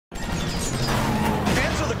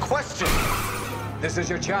question. This is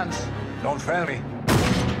your chance. Don't fail me.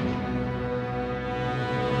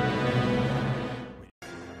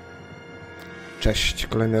 Cześć,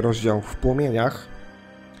 kolejny rozdział w płomieniach.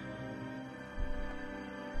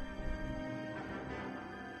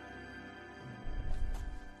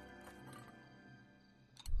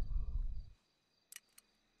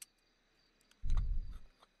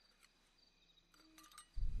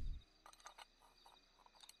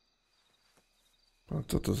 A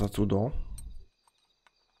co to za cudo?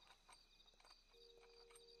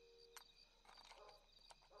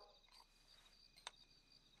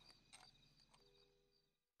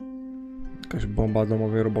 Jakaś bomba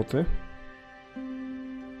domowej roboty.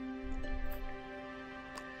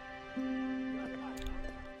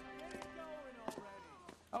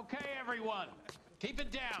 Okay, everyone, keep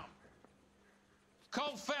it down.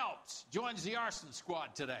 Cole Phelps joins the arson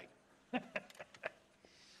squad today.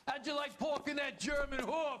 How'd you like porking that German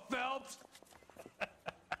whore, Phelps?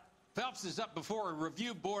 Phelps is up before a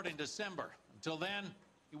review board in December. Until then,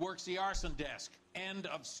 he works the arson desk. End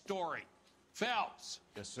of story. Phelps.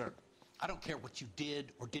 Yes, sir. I don't care what you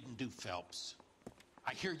did or didn't do, Phelps.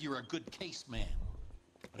 I hear you're a good case man.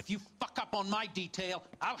 But if you fuck up on my detail,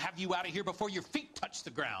 I'll have you out of here before your feet touch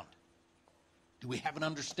the ground. Do we have an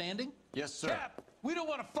understanding? Yes, sir. Cap, we don't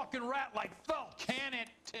want a fucking rat like Phelps. Can it,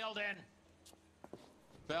 Tilden?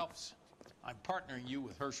 Phelps, I'm partnering you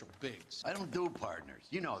with Herschel Biggs. I don't do partners.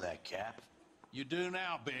 You know that, Cap. You do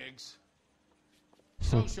now, Biggs.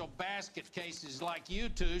 Social basket cases like you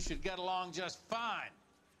two should get along just fine.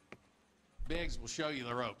 Biggs will show you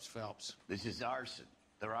the ropes, Phelps. This is arson.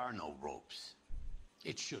 There are no ropes.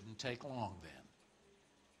 It shouldn't take long, then.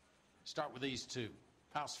 Start with these two.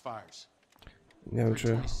 House fires. Nie wiem, czy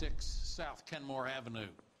 326 South Kenmore Avenue.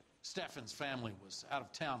 Steffen's family was out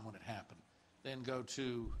of town when it happened. Then go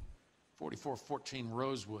to 4414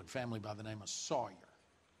 Rosewood, family by the name of Sawyer.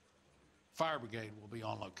 Fire brigade will be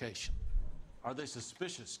on location. Are they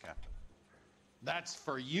suspicious, Captain? That's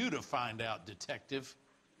for you to find out, detective.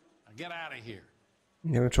 Now get out of here.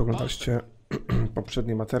 nie wiem, czy oglądaliście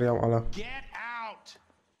poprzedni materiał, ale Get out!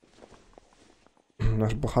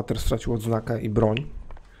 nasz bohater stracił odznakę i broń.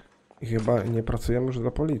 I chyba nie pracujemy już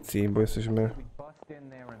dla policji, bo jesteśmy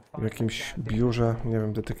w jakimś biurze, nie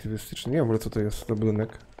wiem, detektywistycznym. Nie wiem w ogóle, co to jest za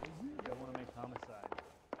budynek.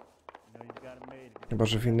 Chyba,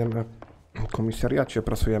 że w innym komisariacie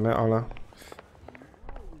pracujemy, ale...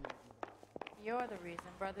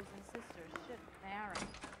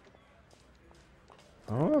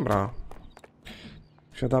 No dobra.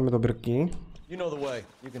 Wsiadamy do bryki.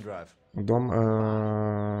 Dom...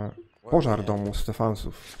 Pożar domu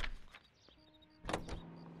Stefansów.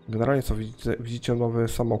 Generalnie co, widzicie nowy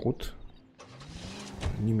samochód.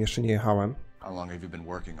 Nim jeszcze nie jechałem. How long have you been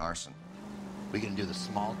working arson? We gonna do the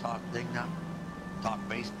small talk thing now? Talk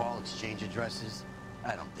baseball, exchange addresses?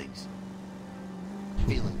 I don't think so.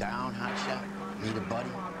 Feeling down, hotshot? Need a buddy?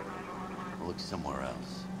 We'll look somewhere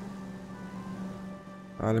else.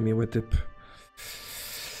 Ale miły typ.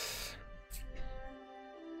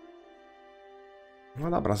 No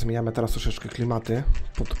dobra, zmieniamy teraz troszeczkę klimaty.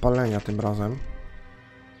 Podpalenia tym razem.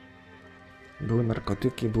 Były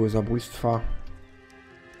narkotyki, były zabójstwa.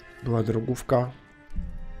 Była drogówka.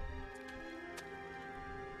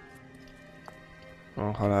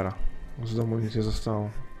 O cholera. Z domu nic nie zostało.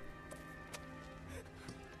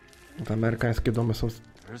 Te amerykańskie domy są z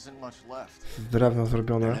drewna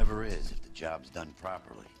zrobione. Never is if the job's done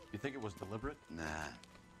properly. You think it was deliberate? Nah,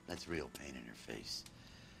 that's real pain in your face.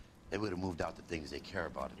 They would have moved out the things they care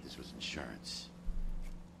about if this was insurance.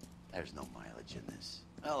 There's no mileage in this.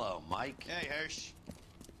 Hello, Mike. Hey, Hirsch.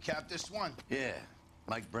 Cap this one. Yeah,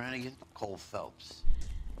 Mike Brannigan, Cole Phelps.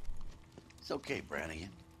 It's okay, Brannigan.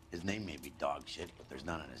 His name may be dog shit, but there's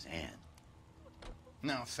none in his hand.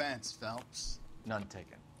 No offense, Phelps. None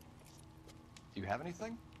taken. Do you have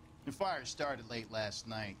anything? The fire started late last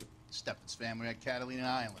night. Steffen's family at Catalina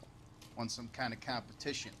Island. Won some kind of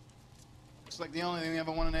competition. Looks like the only thing they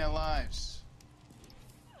ever won in their lives.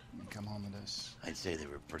 And come home to this. I'd say they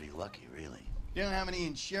were pretty lucky, really. They don't have any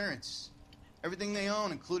insurance. Everything they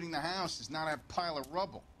own, including the house, is now that pile of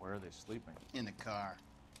rubble. Where are they sleeping? In the car.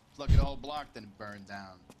 Lucky the whole block didn't burn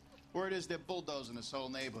down. Word is they're bulldozing this whole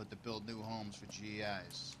neighborhood to build new homes for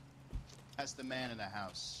GIs. That's the man in the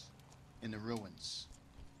house. In the ruins.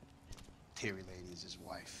 Terry lady is his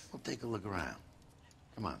wife. We'll take a look around.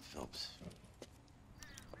 Come on, Phelps.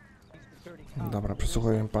 Dobra,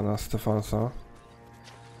 przesłuchuję pana Stefansa.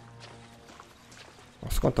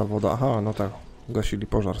 A skąd ta woda? Aha, no tak. Gasili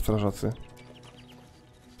pożar strażacy.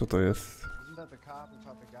 Co to jest?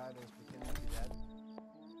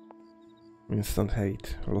 Instant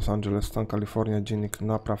hate. Los Angeles, stan Kalifornia, dziennik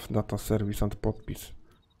napraw, data, serwis, podpis.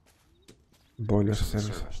 Boiler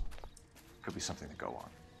service. Could be something to go on.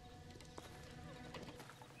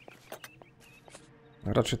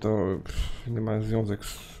 Raczej to nie ma związek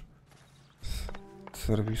z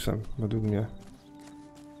serwisem, według mnie.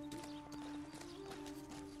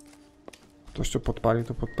 Ktoś to podpalił,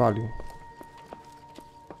 to podpalił.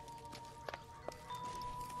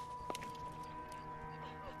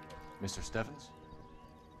 Mr. Steffens?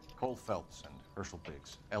 Cole Phelps and Herschel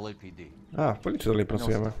Biggs, LAPD. A, w policji dalej I know it's a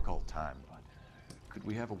pracujemy. difficult time, but could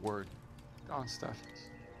we have a word? Don Steffens.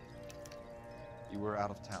 You were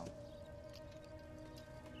out of town.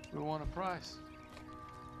 We won a prize.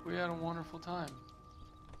 We had a wonderful time.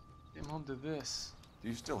 Came home to this. Do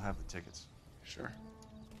you still have the tickets? Sure.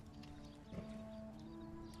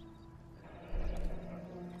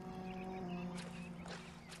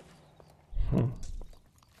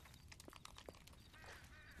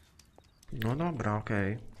 No dobra,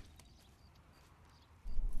 okej.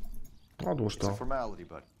 Odłóż It's a to. formality,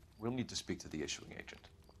 but we'll need to speak to the issuing agent.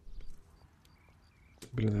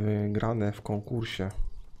 Bilety wygrane w konkursie.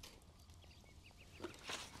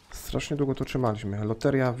 Strasznie długo to trzymaliśmy.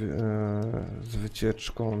 Loteria z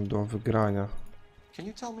wycieczką do wygrania. Can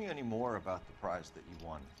you tell me any more about the prize that you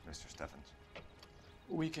won, Mr. Steffens?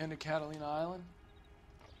 Weekend at Catalina Island.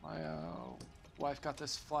 My wife got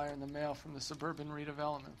this flyer in the mail from the Suburban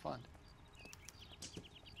Redevelopment Fund.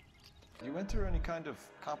 You enter any kind of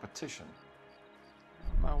competition?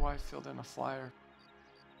 My wife filled in a flyer.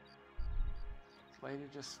 This lady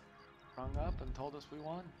just rung up and told us we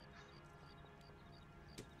won.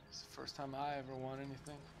 It's the first time I ever won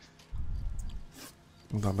anything.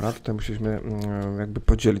 Dobra, tutaj musieliśmy jakby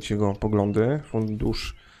podzielić jego poglądy.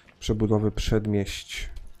 Fundusz przebudowy przedmieść.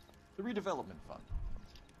 The redevelopment fund.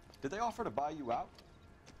 Did they offer to buy you out?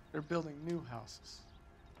 They're building new houses.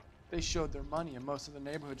 They showed their money and most of the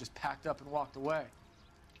neighborhood just packed up and walked away.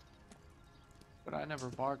 But I never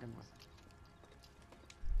bargained with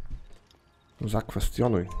them.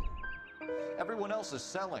 Zakwestionuj. Everyone else is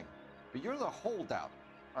selling, but you're the holdout,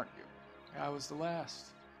 aren't you? I was the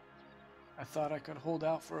last. I thought I could hold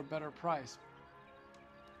out for a better price.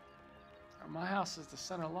 My house is the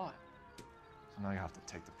center lot. So now you have to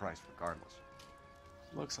take the price regardless.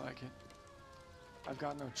 Looks like it. I've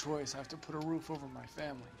got no choice. I have to put a roof over my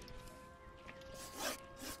family.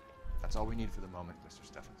 That's all we need for the moment, Mr.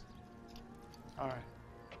 Steffens. All right.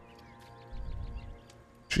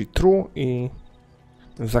 Czyli true i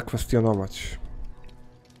zakwestionować.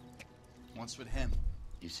 What's with him?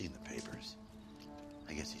 You've seen the papers.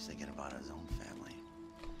 I guess he's thinking about his own family.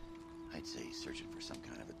 I'd say he's searching for some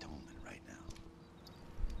kind of atonement right now.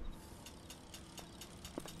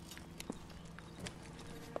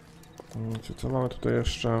 Co mamy tutaj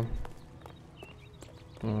jeszcze?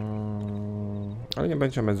 Ale nie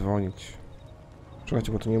będziemy dzwonić.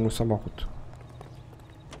 Czekajcie, bo to nie mój samochód.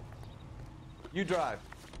 You drive.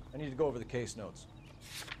 I need to go over the case notes.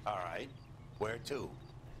 All right. Where to?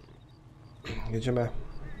 Jedziemy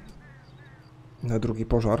na drugi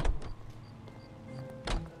pożar.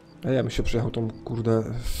 A ja bym się przyjechał tą kurde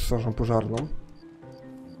strażą pożarną.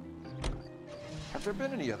 Have there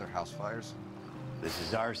been any other house fires? This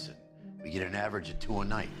is arson. We get an average of 2 a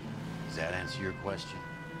night. Does that answer your question?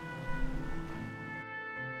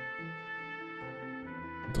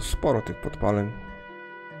 To sporo tych podpaleń.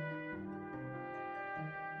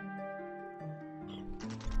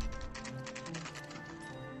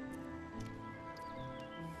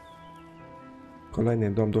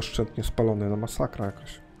 Kolejny dom doszczętnie spalony, no masakra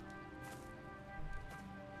jakaś.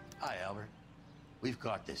 Hi, Albert. We've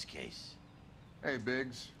got this case. Hey,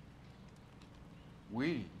 Biggs.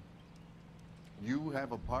 You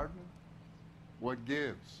have a partner? What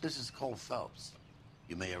gives? This is Cole Phelps.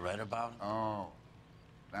 You may have read about him. Oh,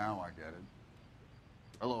 now I get it.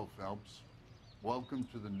 Hello, Phelps. Welcome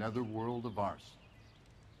to the netherworld of arson.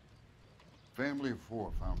 Family of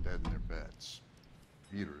 4 found dead in their beds.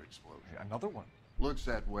 Heater explosion. Another one. Looks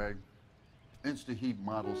that way. Insta-heat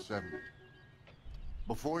Model 70.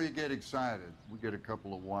 Before you get excited, we get a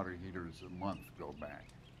couple of water heaters a month go back.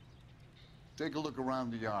 Take a look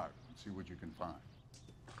around the yard and see what you can find.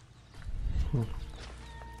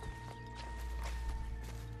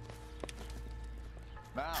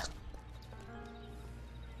 Mal.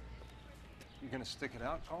 You gonna stick it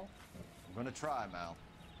out, Cole? I'm gonna try, Mal.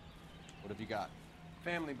 What have you got?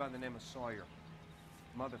 Family by the name of Sawyer.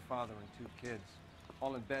 Mother, father, and 2 kids.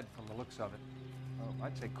 All in bed from the looks of it. Oh,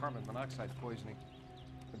 I'd say carbon monoxide poisoning.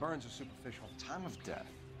 The burns are superficial. Time of death.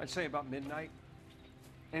 I'd say about midnight.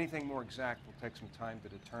 Anything more exact will take some time to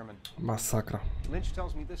determine. Masakra. Lynch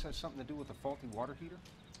tells me this has something to do with a faulty water heater?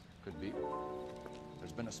 Could be.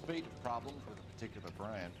 There's been a spate of problems with a particular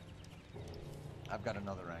brand. I've got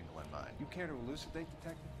another angle in mind. You care to elucidate,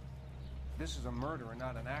 Detective? This is a murder and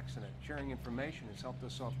not an accident. Sharing information has helped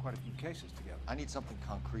us solve quite a few cases together. I need something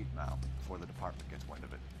concrete, Mal, before the department gets wind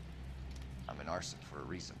of it. I'm in arson for a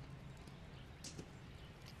reason.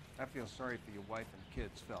 I feel sorry for your wife and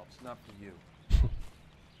kids, Phelps, not for you.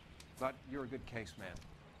 But you're a good case man.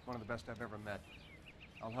 One of the best I've ever met.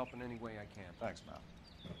 I'll help in any way I can. Thanks, Mal.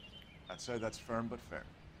 I'd say that's firm but fair.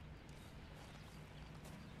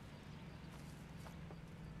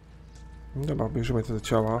 Dobra, obejrzymy te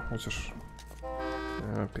ciała, chociaż...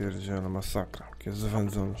 Ja pierdzielę, masakra. Jakie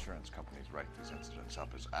zwędzone. Insurance companies write these incidents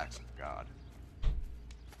up as acts of God.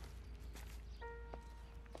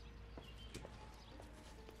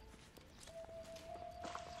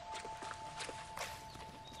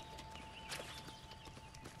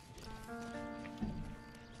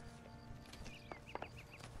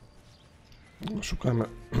 Szukamy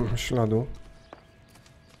śladu.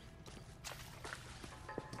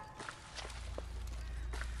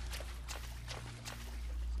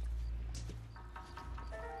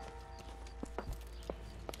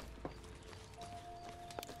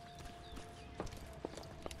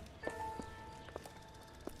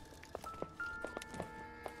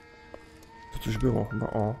 Tu coś było chyba,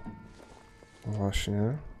 o.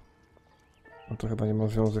 Właśnie. No to chyba nie ma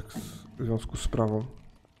związku z sprawą.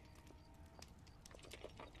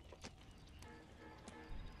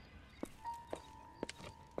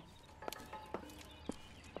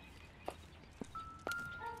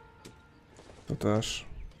 To też.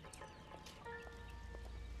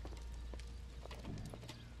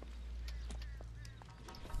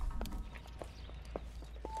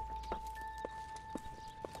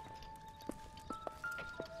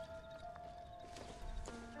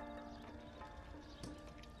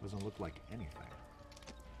 Doesn't look like anything.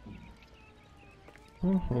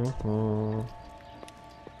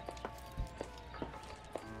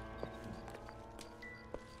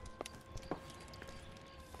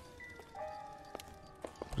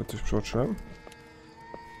 Coś przeoczyłem.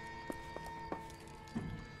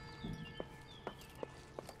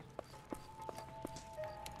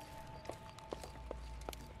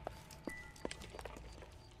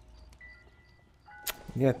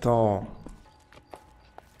 Nie to.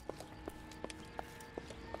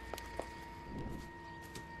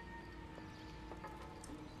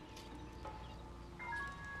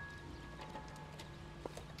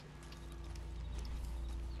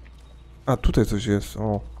 A tutaj coś jest,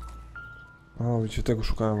 o. O, widzicie, tego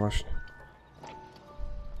szukałem właśnie.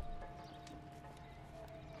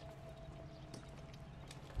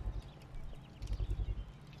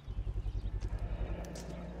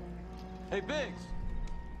 Hey, Biggs!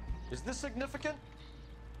 Is this significant?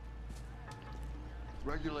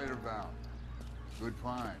 Regulator valve. Good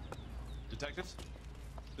find. Detectives?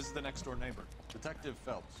 This is the next door neighbor. Detective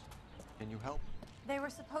Phelps. Can you help? They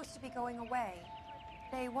were supposed to be going away.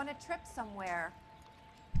 They won a trip somewhere.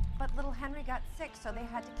 But little Henry got sick, so they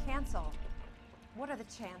had to cancel. What are the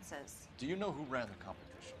chances? Do you know who ran the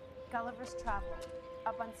competition? Gulliver's Travel,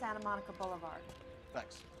 up on Santa Monica Boulevard.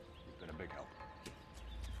 Thanks. You've been a big help.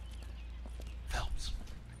 Phelps,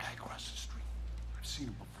 the guy across the street. I've seen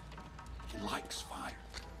him before. He likes fire.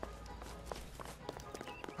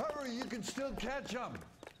 Hurry, you can still catch him.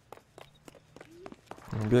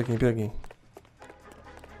 Biegnij, biegnij.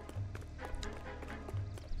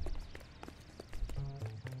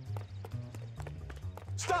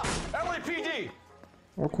 Stop! LAPD!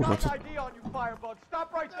 O kurwa, co...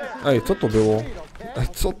 Ej, co to było? Ej,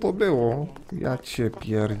 co to było? Ja cię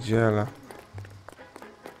pierdzielę.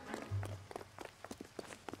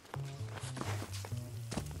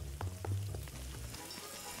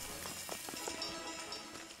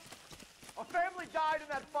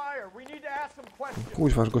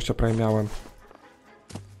 Kuźwa, aż gościa prawie miałem.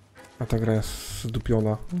 A ta gra jest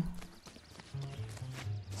zdupiona.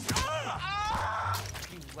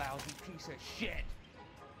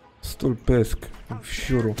 Stul pysk w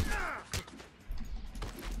siuru.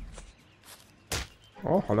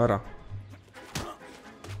 O, cholera.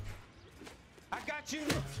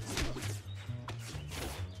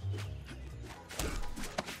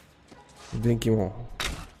 Dzięki mu.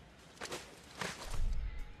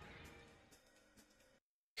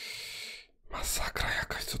 Masakra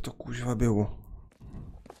jakaś, co to kuźwa było?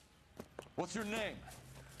 What's your name?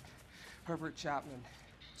 Herbert Chapman.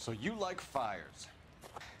 So you like fires.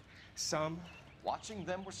 Some. Watching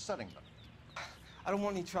them or setting them? I don't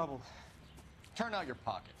want any trouble. Turn out your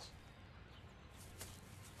pockets.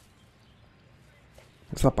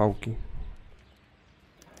 Zapałki.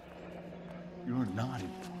 You're a naughty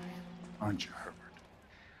boy, aren't you, Herbert?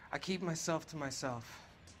 I keep myself to myself.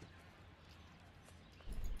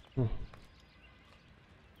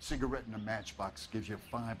 Cigarette in a matchbox gives you a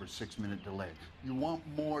 5 or 6 minute delay. You want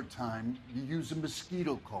more time, you use a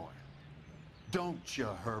mosquito coil. Don't you,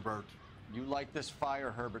 Herbert? You like this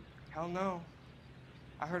fire, Herbert? Hell no.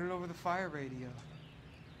 I heard it over the fire radio.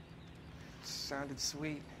 It sounded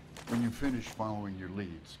sweet. When you finish following your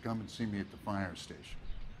leads, come and see me at the fire station.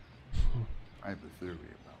 I have a theory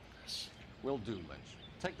about this. Will do, Lynch.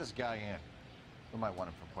 Take this guy in. We might want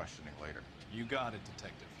him for questioning later. You got it,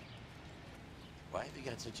 Detective. Why have you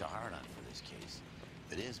got such a hard-on for this case?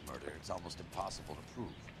 If it is murder, it's almost impossible to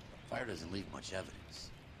prove. Fire doesn't leave much evidence.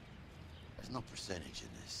 There's no percentage in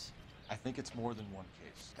this. I think it's more than one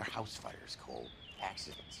case. They're house fires, Cole.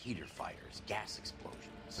 Accidents, heater fires, gas explosions.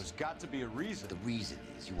 There's got to be a reason. The reason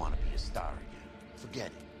is you want to be a star again. Forget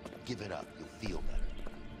it. Give it up. You'll feel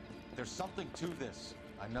better. There's something to this.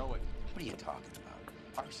 I know it. What are you talking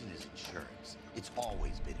about? Arson is insurance. It's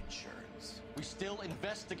always been insurance. We still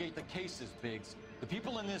investigate the cases, Biggs. The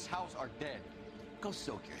people in this house are dead. Go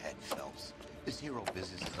soak your head, Phelps. This hero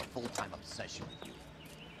business is a full-time obsession with you.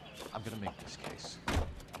 I'm gonna make this case.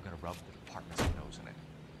 I'm gonna rub the department's nose in it.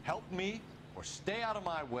 Help me or stay out of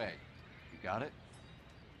my way. You got it?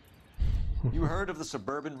 You heard of the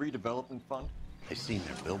Suburban Redevelopment Fund? I've seen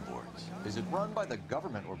their billboards. Is it run by the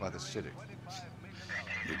government or by the city?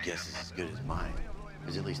 Your guess is as good as mine.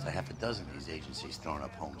 There's at least a half a dozen of these agencies throwing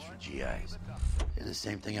up homes for GIs. Did the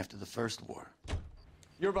same thing after the first war.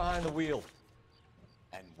 You're behind the wheel.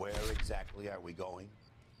 And where exactly are we going?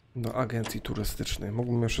 Do agencji turystycznej.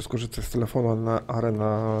 Mógłbym jeszcze skorzystać z telefonu, ale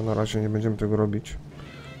na razie nie będziemy tego robić.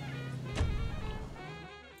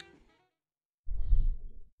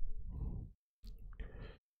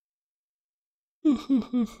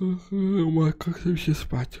 Matko, chcę się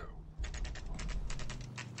spać.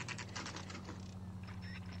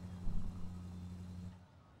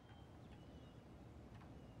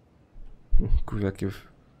 Kurwa, jakie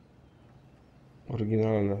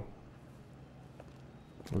oryginalne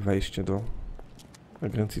wejście do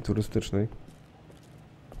agencji turystycznej.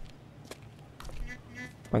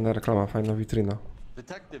 Fajna reklama, fajna witryna.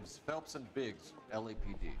 Detectives Phelps and Biggs,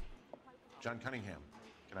 LAPD. John Cunningham.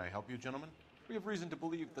 Can I help you, gentlemen? We have reason to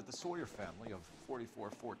believe that the Sawyer family of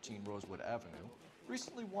 4414 Rosewood Avenue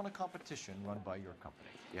recently won a competition run by your company.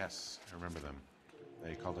 Yes, I remember them.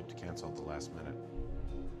 They called up to cancel at the last minute.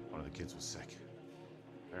 One of the kids was sick.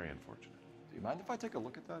 Very unfortunate. Do you mind if I take a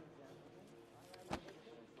look at that?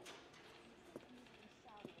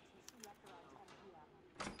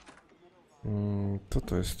 Co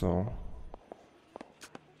to jest to?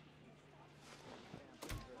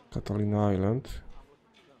 Catalina Island.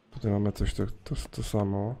 Tutaj mamy coś to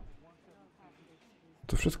samo.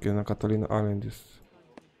 To wszystkie na Catalina Island jest.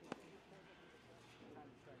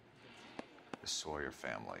 The Sawyer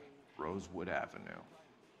family, Rosewood Avenue.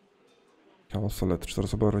 Ciało Solet,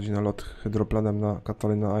 4-osobowa rodzina, lot hydroplanem na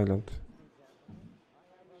Catalina Island.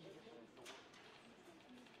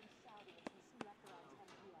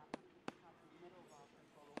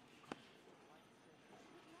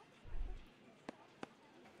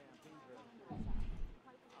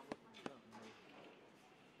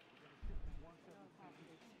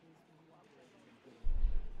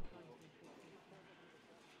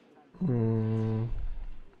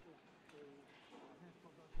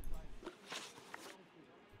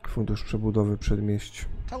 Fundusz Przebudowy Przedmieść.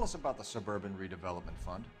 Tell us about the Suburban Redevelopment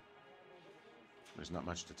Fund. There's not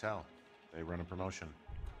much to tell. They run a promotion.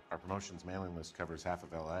 Our promotions mailing list covers half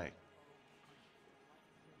of LA.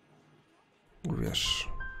 Wiesz.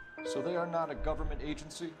 So they are not a government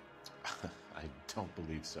agency? I don't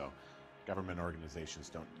believe so. Government organizations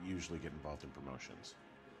don't usually get involved in promotions.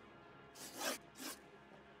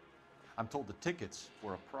 I'm told the tickets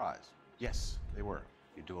were a prize. Yes, they were.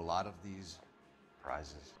 You do a lot of these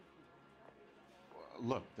prizes.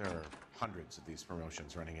 Look, there are hundreds of these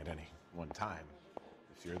promotions running at any one time.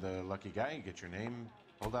 If you're the lucky guy, you get your name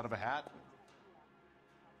pulled out of a hat.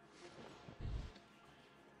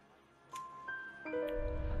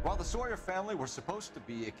 While the Sawyer family were supposed to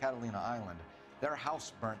be at Catalina Island, their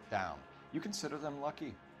house burnt down. You consider them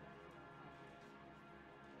lucky?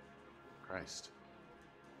 Christ.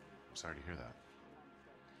 I'm sorry to hear that.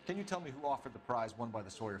 Can you tell me who offered the prize won by the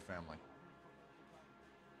Sawyer family?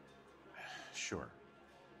 Sure.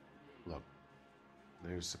 Look,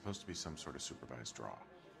 there's supposed to be some sort of supervised draw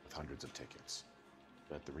with hundreds of tickets.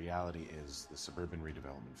 But the reality is the Suburban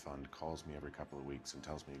Redevelopment Fund calls me every couple of weeks and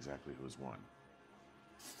tells me exactly who has won.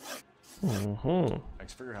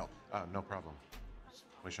 Thanks for your help. No problem.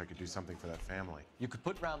 Wish I could do something for that family. You could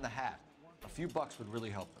put round the hat. A few bucks would really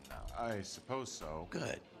help them now. I suppose so.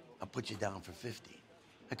 Good. I'll put you down for 50.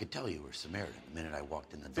 I could tell you were Samaritan the minute I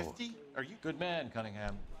walked in the door. 50? Are you? Good man,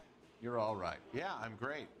 Cunningham. You're all right. Yeah, I'm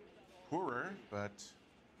great. Poorer, but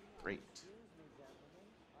great.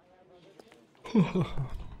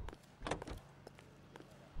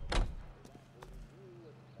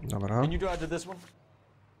 Dobra. Can you drive to this one?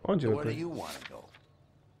 O, gdzie Where do lepiej? you want to go?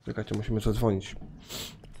 Czekajcie, musimy zadzwonić.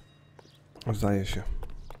 Zdaje się.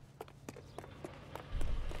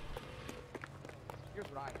 Here's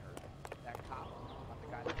what I heard. That cop about the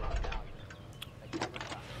guy that brought it out. They never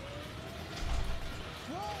got it.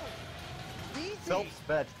 Whoa! Easy! Phelps,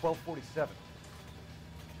 badge 1247.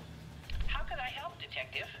 How can I help,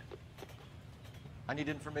 Detective? I need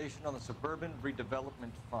information on the Suburban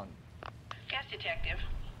Redevelopment Fund. Yes, Detective.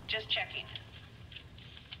 Just checking.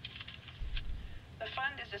 The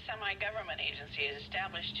fund is a semi-government agency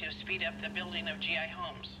established to speed up the building of GI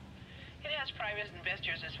homes. It has private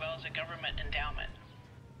investors as well as a government endowment.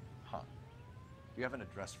 Huh. Do you have an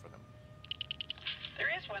address for them?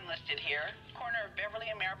 There is one listed here, corner of Beverly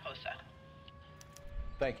and Mariposa.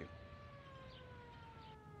 Thank you.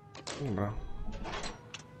 Dobra.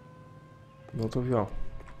 No to wio.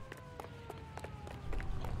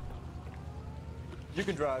 You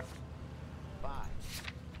can drive. Bye.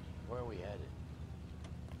 Where are we headed?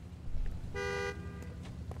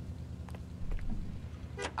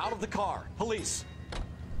 Out of the car. Police.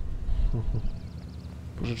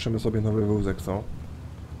 Pożyczymy sobie nowy wózek, co?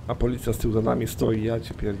 A policja z tyłu za nami stoi, ja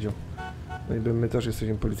cię pierdziu. No i my też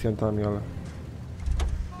jesteśmy policjantami, ale...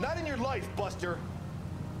 Not in your life, Buster.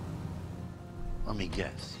 Let me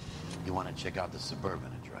guess. You want to check out the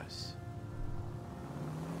Suburban address.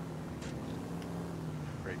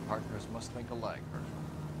 Great partners must think alike, Herschel.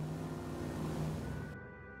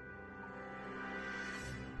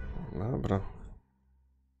 Dobra.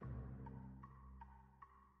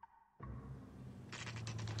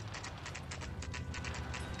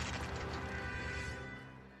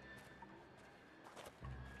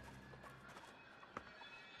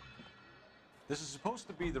 This is supposed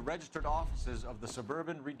to be the registered offices of the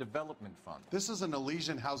Suburban Redevelopment Fund. This is an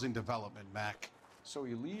Elysian housing development, Mac. So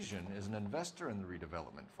Elysian is an investor in the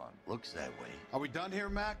redevelopment fund. Looks that way. Are we done here,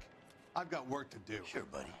 Mac? I've got work to do. Sure,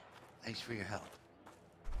 buddy. Thanks for your help.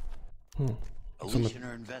 Hmm. Elysian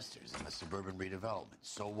are investors in the Suburban Redevelopment.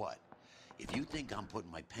 So what? If you think I'm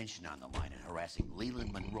putting my pension on the line and harassing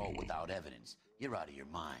Leland Monroe without evidence, you're out of your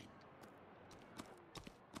mind.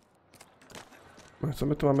 No, co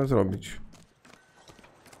my tu mamy zrobić?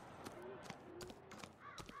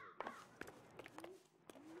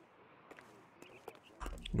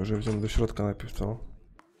 Może wziąć do środka najpierw, co?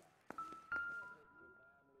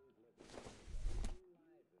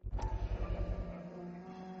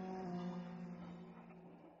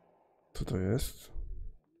 Co to jest?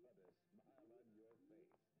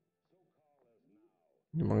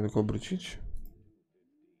 Nie mogę tego obrócić?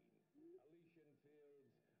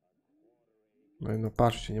 No i no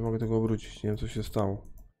patrzcie, nie mogę tego obrócić, nie wiem co się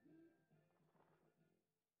stało.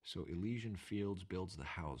 So Elysian Fields builds the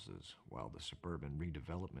houses, while the Suburban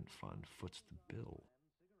Redevelopment Fund foots the bill.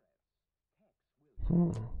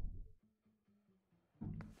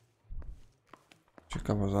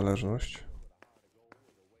 Ciekawa zależność.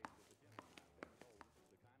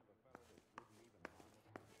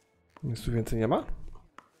 Nic tu więcej nie ma?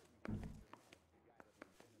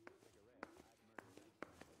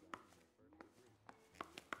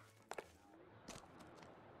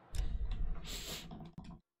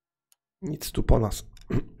 Nic tu po nas.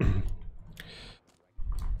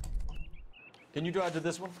 Can you drive to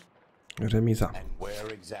this one? Remiza. And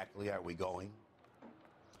where exactly are we going?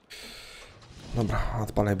 Dobra,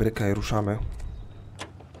 odpalaj brykę i ruszamy.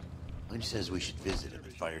 Lynch says we should visit him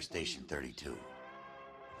at Fire Station 32.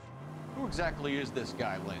 Who exactly is this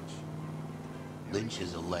guy, Lynch? Lynch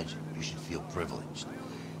is a legend. You should feel privileged.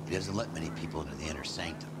 He doesn't let many people into the inner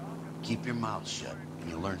sanctum. Keep your mouth shut, and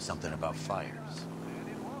you'll learn something about fires.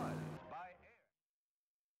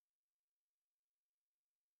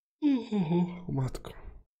 O matko.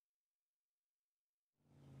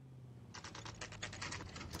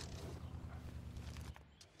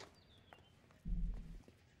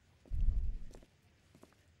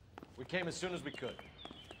 We came as soon as we could.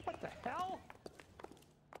 What the hell?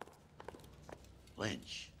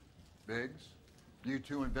 Lynch. Biggs, you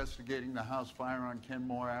two investigating the house fire on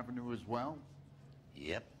Kenmore Avenue as well?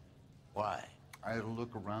 Yep. Why? I had a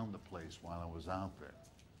look around the place while I was out there.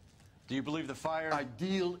 Do you believe the fire? I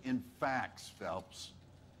deal in facts, Phelps.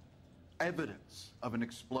 Evidence of an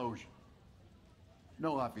explosion.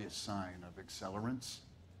 No obvious sign of accelerants.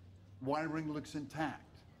 Wiring looks intact.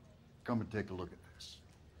 Come and take a look at this.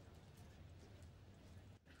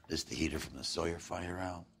 This the heater from the Sawyer fire,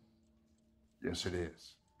 Al? Yes, it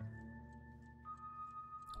is.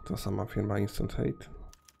 Ta sama firma Instant Hate.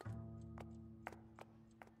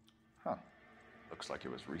 Huh. Looks like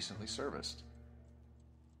it was recently serviced.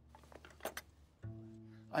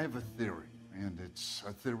 I have a theory, and it's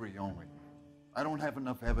a theory only. I don't have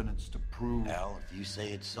enough evidence to prove... Al, if you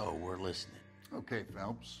say it's so, we're listening. Okay,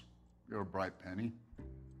 Phelps. You're a bright penny.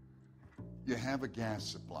 You have a gas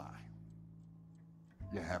supply.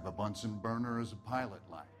 You have a Bunsen burner as a pilot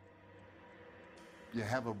light. You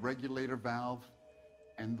have a regulator valve,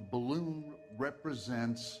 and the balloon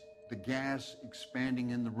represents the gas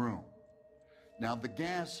expanding in the room. Now, the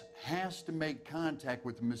gas has to make contact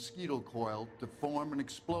with the mosquito coil to form an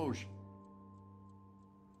explosion.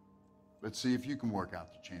 Let's see if you can work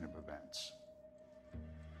out the chain of events.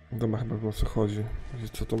 Dobra, chyba wiem, o co chodzi.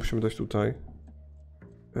 Wiecie co, to musimy dać tutaj.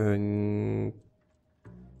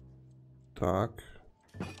 Tak.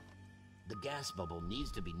 The gas bubble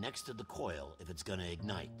needs to be next to the coil if it's gonna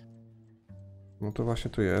ignite. No to właśnie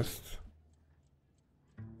tu jest.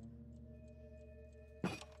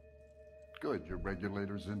 Good, your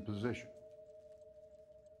regulator's in position.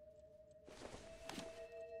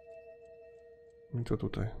 I to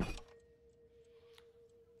tutaj.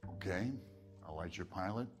 Okay, I'll light your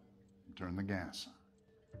pilot and turn the gas on.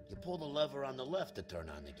 You pull the lever on the left to turn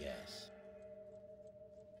on the gas.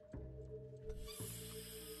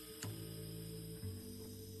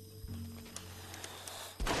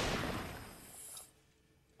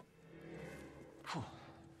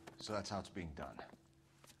 So that's how it's being done.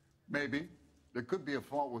 Maybe. There could be a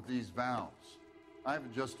fault with these valves. I've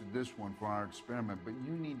adjusted this one for our experiment, but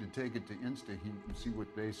you need to take it to InstaHeat and see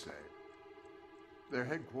what they say. Their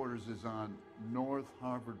headquarters is on North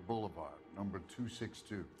Harvard Boulevard, number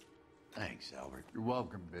 262. Thanks, Albert. You're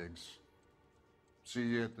welcome, Biggs. See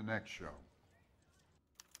you at the next show.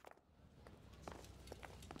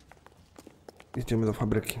 Idziemy do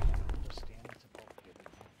fabryki.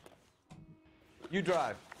 You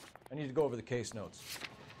drive. I need to go over the case notes.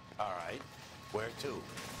 All right. Where to?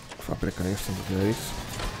 Fabryka jest w Grace.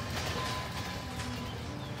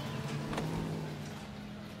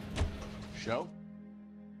 Show?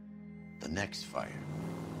 The next fire.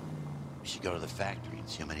 We should go to the factory and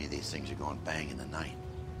see how many of these things are going bang in the night.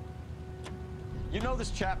 You know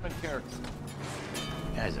this Chapman character?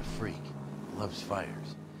 The guy's a freak. He loves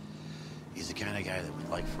fires. He's the kind of guy that we'd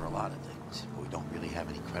like for a lot of things, but we don't really have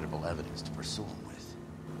any credible evidence to pursue him with.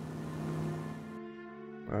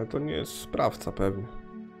 Ale to nie jest sprawca pewnie.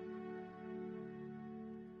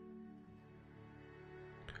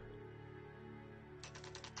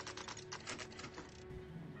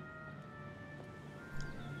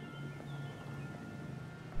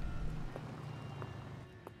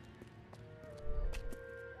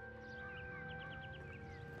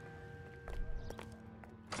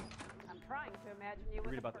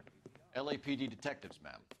 Read about that. LAPD detectives,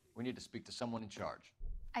 ma'am. We need to speak to someone in charge.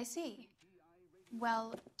 I see.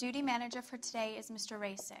 Well, duty manager for today is Mr.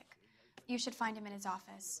 Rasick. You should find him in his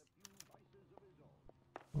office.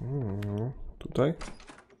 Tutaj?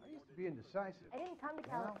 I used to be indecisive. I didn't come to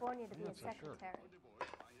California to be a secretary.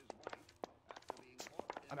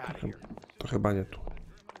 I'm out of here. To chyba nie tu.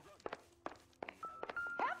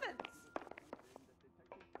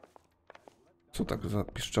 Co tak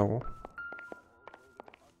zapiszczało?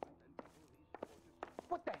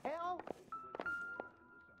 What the hell?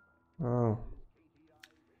 A,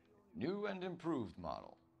 New and improved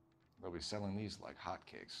model. They'll be selling these like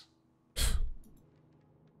hotcakes.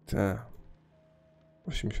 te.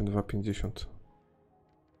 82,50.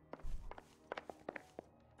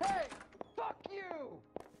 Hey, fuck you!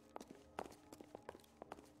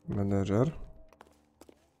 Menedżer.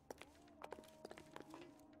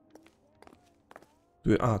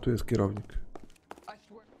 Tu jest kierownik.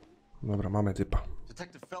 Dobra, mamy typa.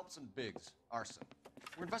 Detective Phelps and Biggs, arson.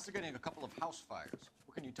 We're investigating a couple of house fires.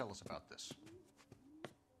 What can you tell us about this?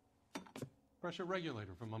 Pressure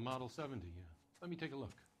regulator from a Model 70, yeah. Let me take a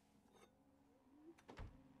look.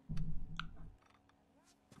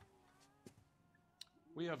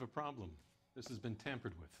 We have a problem. This has been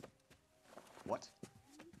tampered with. What?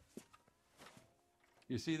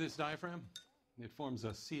 You see this diaphragm? It forms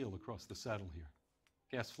a seal across the saddle here.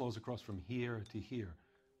 Gas flows across from here to here.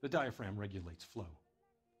 The diaphragm regulates flow.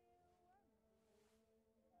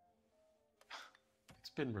 It's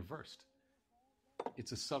been reversed.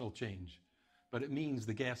 It's a subtle change, but it means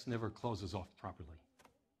the gas never closes off properly.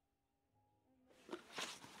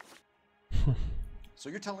 So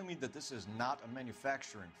you're telling me that this is not a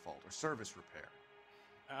manufacturing fault or service repair?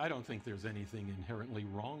 I don't think there's anything inherently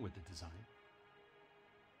wrong with the design.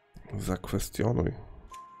 Zakwestionuj.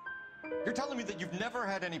 You're telling me that you've never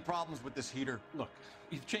had any problems with this heater? Look,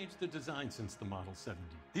 we've changed the design since the Model 70.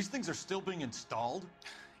 These things are still being installed?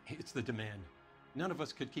 It's the demand. None of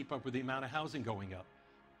us could keep up with the amount of housing going up.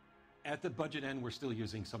 At the budget end, we're still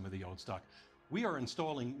using some of the old stock. We are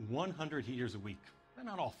installing 100 heaters a week. They're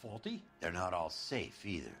not all faulty. They're not all safe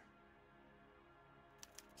either.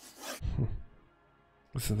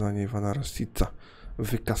 Zadanie Iwana Rostica.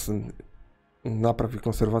 Wykaz napraw i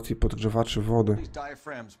konserwacji podgrzewaczy wody. These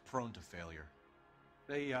diaphragms prone to failure.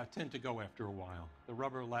 They tend to go after a while. The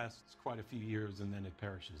rubber lasts quite a few years and then it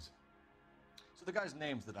perishes. So the guys'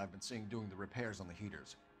 names that I've been seeing doing the repairs on the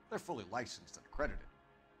heaters, they're fully licensed and accredited.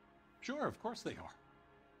 Sure, of course they are.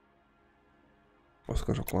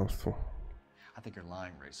 Oskarża kłamstwo. I think you're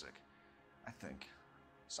lying, Rasik. I think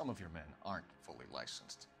some of your men aren't fully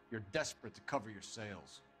licensed. You're desperate to cover your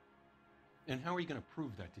sales. And how are you going to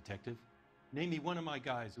prove that, Detective? Name me one of my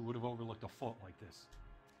guys who would have overlooked a fault like this.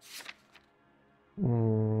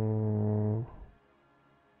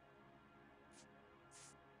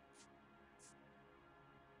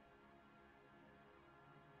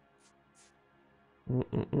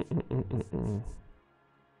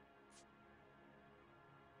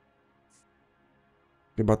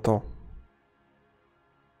 Chyba to.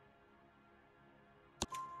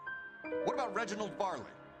 What about Reginald Varley?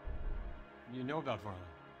 You know about Varley.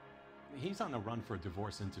 He's on the run for a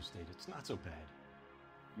divorce interstate. It's not so bad.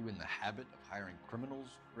 You in the habit of hiring criminals,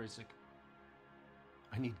 Rasik?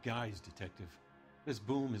 I need guys, Detective. This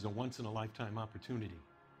boom is a once-in-a-lifetime opportunity.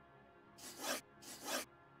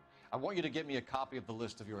 I want you to get me a copy of the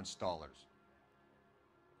list of your installers.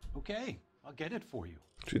 Okay, I'll get it for you.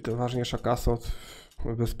 Czyli to ważniejsza kasa od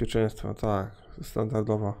bezpieczeństwa, tak,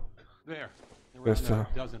 standardowa kwestia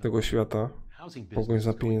tego świata. Pogoń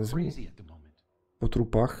za pieniędzmi, po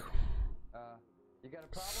trupach.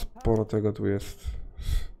 Sporo tego tu jest.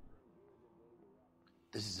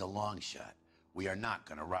 This is a long shot. We are not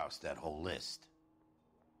gonna roust that whole list.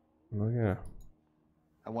 No nie.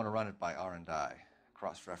 I want to run it by R&I,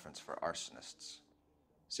 cross-reference for arsonists.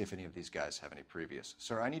 See if any of these guys have any previous.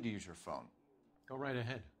 Sir, I need to use your phone. Go right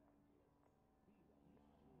ahead.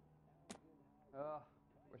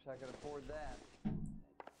 Wish I could afford that.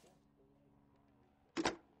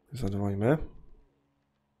 Zadzwońmy.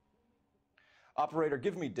 Operator,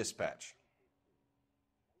 give me dispatch.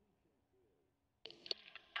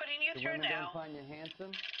 Putting you The through women now. don't find you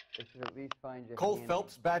handsome. They should at least find you Cole handy.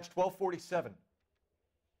 Phelps, badge 1247.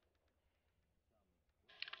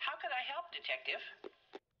 How could I help, Detective?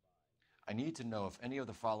 I need to know if any of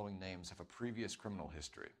the following names have a previous criminal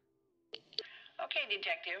history. Okay,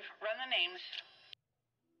 Detective, run the names.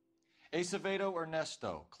 Acevedo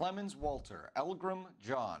Ernesto, Clemens Walter, Elgram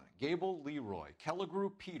John, Gable Leroy,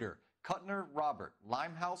 Kelligrew Peter, Cutner Robert,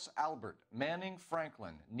 Limehouse Albert, Manning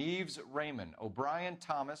Franklin, Neves Raymond, O'Brien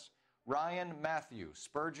Thomas, Ryan Matthew,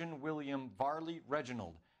 Spurgeon William, Varley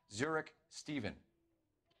Reginald, Zurich Stephen.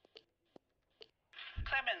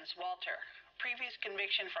 Clemens Walter, previous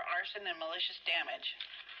conviction for arson and malicious damage.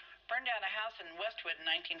 Burned down a house in Westwood in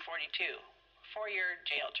 1942. 4-year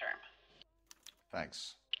jail term.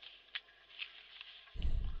 Thanks.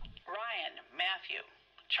 Ryan Matthew,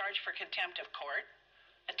 charged for contempt of court,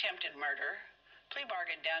 attempted murder, plea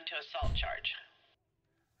bargain down to assault charge.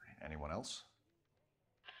 Anyone else?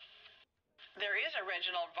 There is a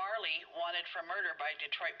Reginald Varley wanted for murder by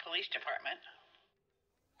Detroit Police Department.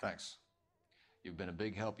 Thanks. You've been a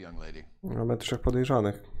big help, young lady. Mamy 3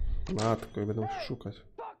 podejrzanych. Matko, i będą się szukać.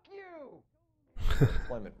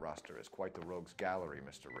 Employment roster is quite the rogues gallery,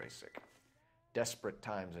 Mr. Rasik. Desperate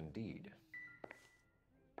times indeed.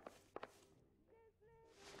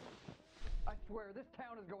 I swear this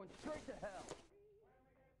town is going straight to hell.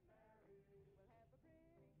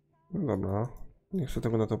 No dobra, nie chcę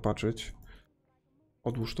tego na to patrzeć.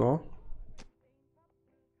 Odłóż to.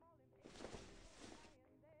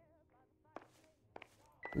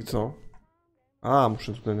 I co? A,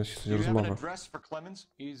 muszę tutaj nacisnąć rozmowę.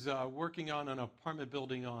 He's working on an apartment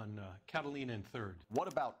building on Catalina and 3rd. What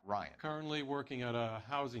about Ryan? Currently working at a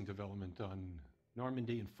housing development on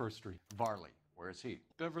Normandy and 1st Street. Varley, where is he?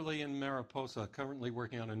 Beverly and Mariposa, currently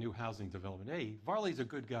working on a new housing development. Hey, Varley's a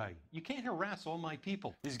good guy. You can't harass all my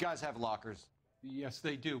people. These guys have lockers. Yes,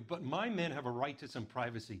 they do, but my men have a right to some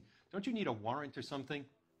privacy. Don't you need a warrant or something?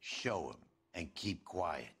 Show him and keep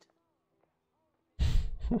quiet.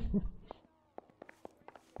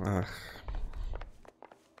 Ach.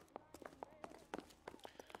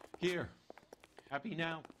 Here. Happy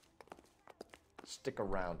now? Stick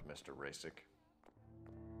around, Mr. Rasik.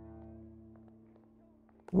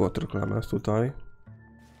 Water Clemens tutaj.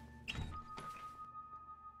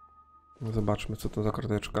 Zobaczmy, co to za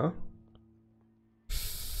karteczka.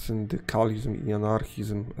 Syndykalizm i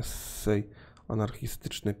anarchizm. Esej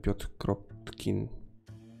anarchistyczny Piotr Kropotkin.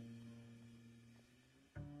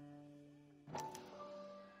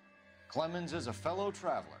 Clemens is a fellow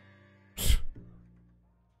traveler.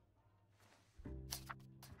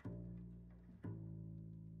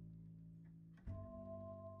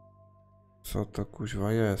 Co to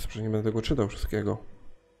kuźwa jest? Przecież nie będę tego czytał wszystkiego.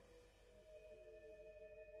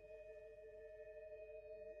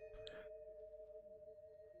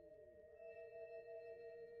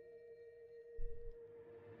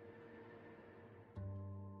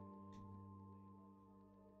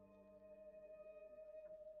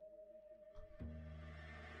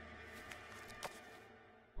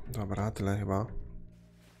 Dobra, tyle chyba.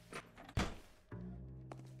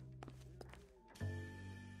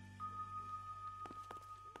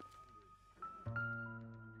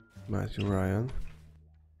 Matthew Ryan.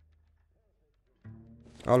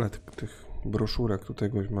 Ale tych broszurek tutaj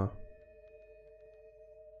goś ma.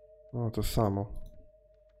 No to samo.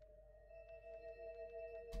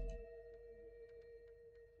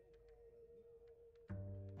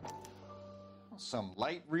 Some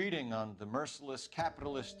light reading on the merciless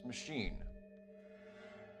capitalist machine.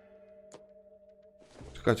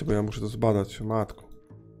 Czekajcie, bo ja muszę to zbadać, matko.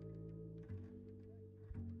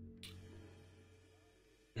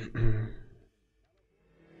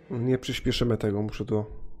 Nie przyspieszymy tego, muszę to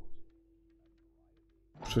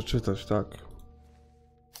przeczytać, tak.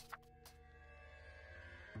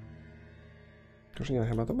 Już nie,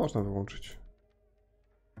 chyba to można wyłączyć.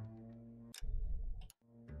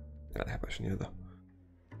 Ale chyba się nie da.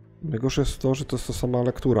 Najgorsze jest to, że to jest ta sama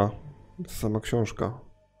lektura, ta sama książka.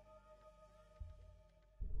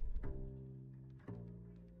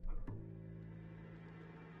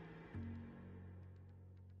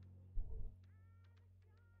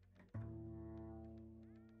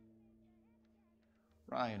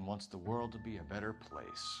 Ryan wants the world to be a better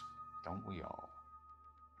place, don't we all?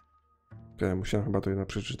 Ja musiałem chyba to jednak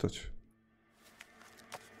przeczytać.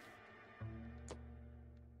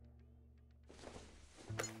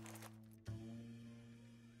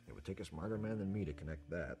 It would take a smarter man than me to connect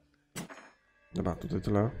that. Dobra, tutaj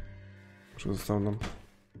tyle. Może zostało nam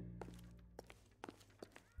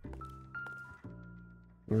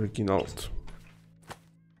Originalt.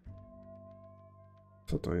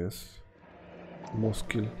 Co to jest?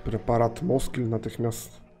 Moskil. Preparat Moskil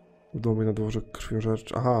natychmiast w domu na dworze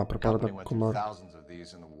krwiożerczy. Aha, preparat na komar.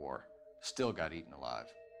 Still got eaten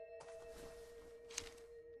alive.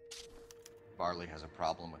 Barley has a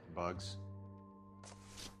problem with bugs.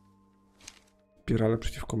 Spirale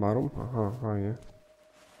przeciw komarom? Aha, fajnie.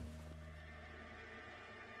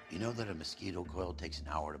 You know that a mosquito coil takes an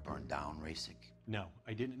hour to burn down, Rasic? No,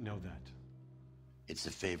 I didn't know that. It's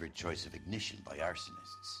the favored choice of ignition by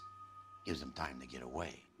arsonists. Gives them time to get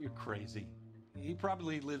away. You're crazy. He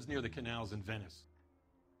probably lives near the canals in Venice.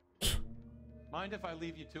 Mind if I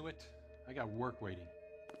leave you to it? I got work waiting.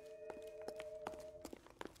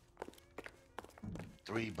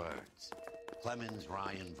 3 birds. Clemens,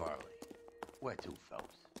 Ryan, Varley. Where to,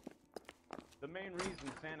 Phelps? The main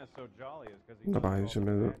reason Santa's so jolly is because he... Dobra,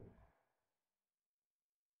 jedziemy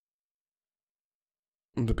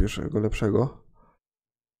do pierwszego, lepszego.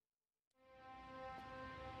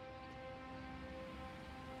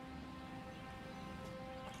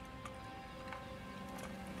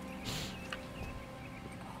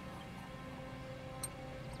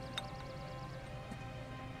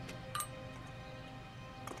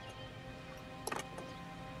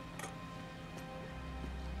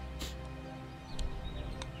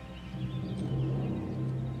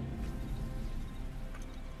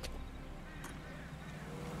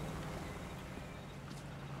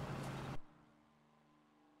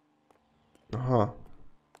 Aha.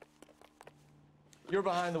 You're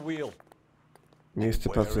behind the wheel. Miejsce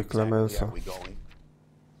pracy Clemensa.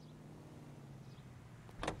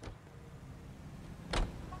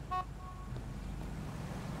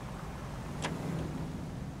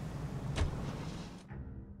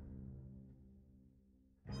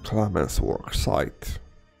 Clemens work site.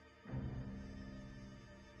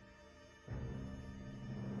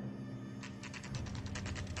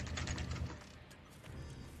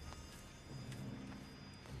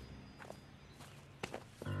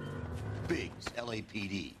 Biggs,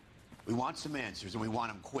 LAPD. We want some answers and we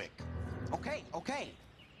want them quick. Okay, okay.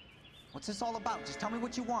 What's this all about? Just tell me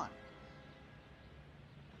what you want.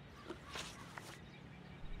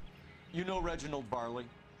 You know Reginald Barley?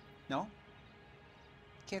 No?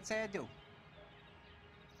 Can't say I do.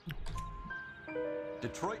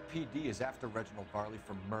 Detroit PD is after Reginald Varley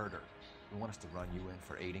for murder. They want us to run you in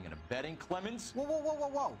for aiding and abetting, Clemens? Whoa, whoa, whoa, whoa,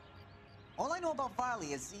 whoa. All I know about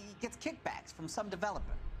Varley is he gets kickbacks from some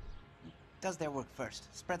developer. He does their work first,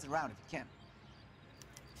 spreads it around if he can.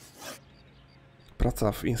 Praca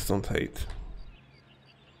w Instant Hate.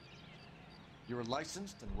 You're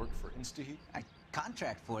licensed and work for InstaHeat? I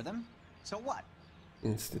contract for them. So what?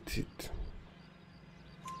 Institute.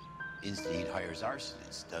 InstaHeat hires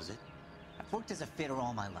arsonists, does it? I've worked as a fitter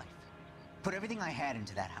all my life. Put everything I had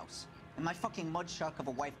into that house. And my fucking mud shark of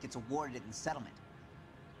a wife gets awarded it in settlement.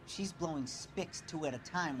 She's blowing spics 2 at a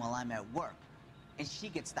time while I'm at work. And she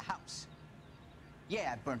gets the house.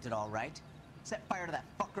 Yeah, I burnt it all right. Set fire to that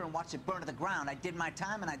fucker and watched it burn to the ground. I did my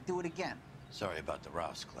time and I'd do it again. Sorry about the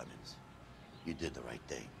rouse, Clemens. You did the right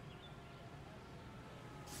thing.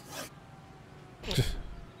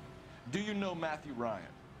 Do you know Matthew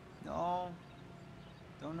Ryan? No.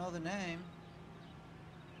 Don't know the name.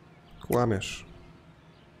 Kłamiesz.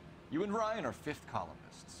 You and Ryan are fifth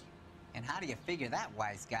columnists. And how do you figure that,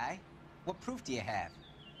 wise guy? What proof do you have?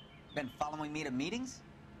 Been following me to meetings?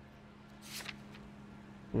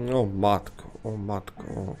 O matko, o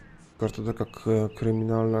matko. Kartoteka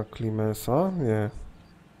kryminalna Clemensa? Nie.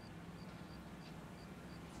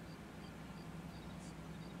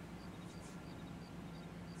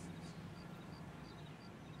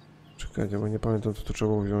 Czekajcie, bo nie pamiętam, co tu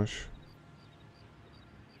trzeba wziąć.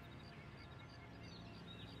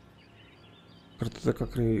 Kartoteka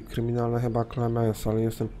kryminalna chyba Clemensa, ale nie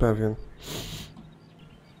jestem pewien.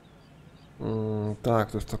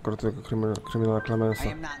 Tak, to jest ta kartoteka kryminalna Clemensa.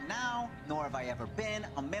 I am not now, nor have I ever been,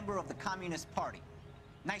 a member of the Communist Party.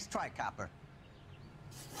 Nice try, copper.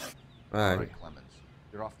 Ej. Right, Clemens.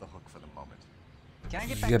 You're off the hook for the moment. Can I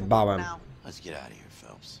get back to work now? Let's get out of here,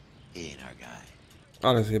 Phelps. He ain't our guy.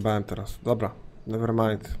 Ale zjebałem teraz. Dobra, never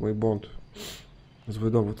mind, mój błąd.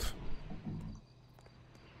 Zły dowód.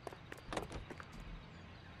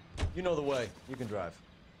 You know the way. You can drive.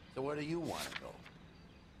 So where do you want to go?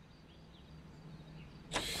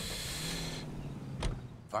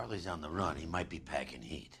 Farley's on the run. He might be packing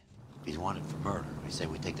heat. If he's wanted for murder, I say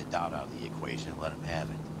we take the doubt out of the equation and let him have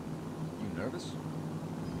it. You nervous?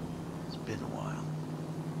 It's been a while.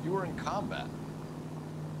 You were in combat.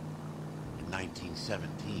 In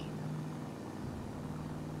 1917.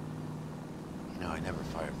 You know, I never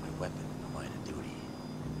fired my weapon in the line of duty.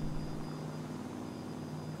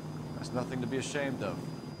 That's nothing to be ashamed of.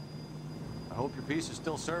 I hope your piece is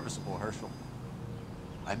still serviceable, Herschel.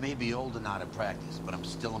 I may be old and out of practice, but I'm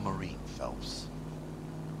still a Marine, Phelps.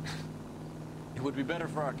 It would be better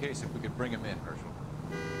for our case if we could bring him in, Herschel.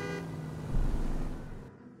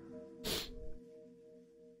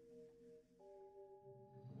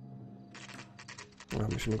 No,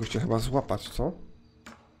 musimy gościa chyba złapać, co?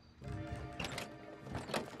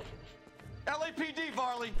 LAPD,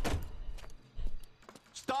 Varley!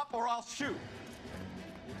 Stop or I'll shoot!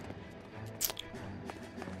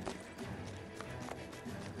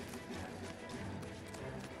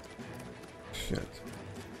 Shit.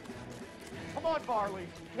 Come on, Varley.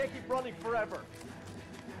 You can't keep running forever.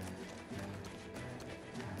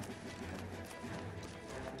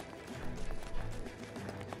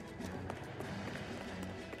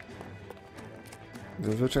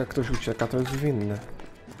 Zazwyczaj jak ktoś ucieka, to jest winny.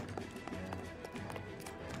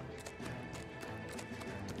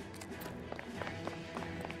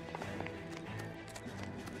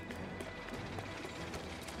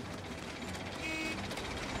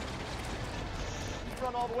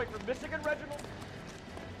 Run all the way from Michigan, Reginald?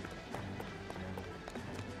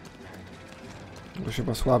 To się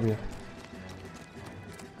chyba słabnie.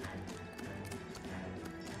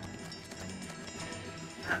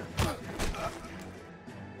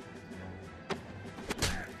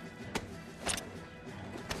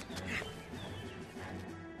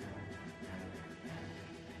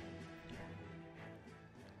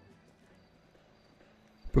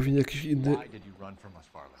 Powinien jakiś inny... Why did you run from us,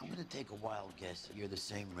 Varley? I'm gonna take a wild guess that you're the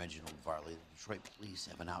same Reginald Varley the Detroit police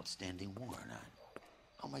have an outstanding warrant on.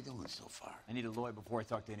 How am I doing so far? I need a lawyer before I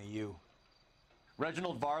talk to any of you.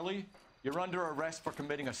 Reginald Varley, you're under arrest for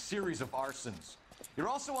committing a series of arsons. You're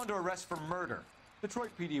also under arrest for murder.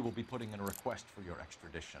 Detroit PD will be putting in a request for your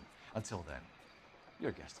extradition. Until then,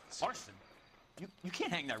 you're a guest of the city. Arson? You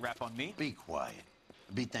can't hang that rap on me. Be quiet.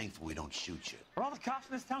 Be thankful we don't shoot you. Are all the cops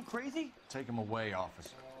in this town crazy? Take him away,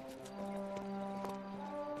 officer.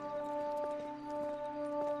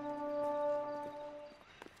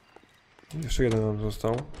 Jeszcze jeden nam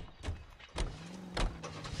został.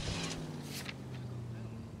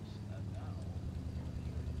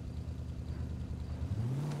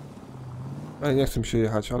 Ej, nie chcę mi się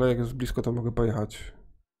jechać, ale jak jest blisko, to mogę pojechać.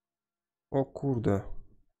 O kurde.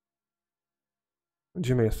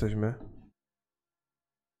 Gdzie my jesteśmy?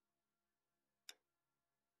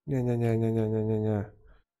 Nie.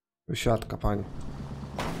 Wysiadka, pani.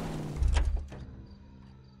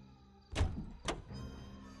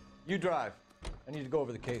 You drive. I need to go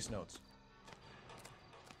over the case notes.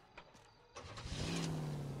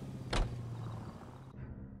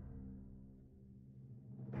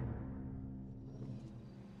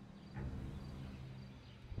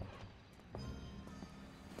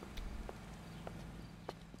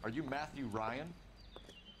 Are you Matthew Ryan?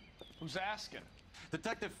 Who's asking?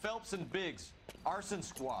 Detective Phelps and Biggs, arson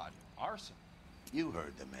squad. Arson? You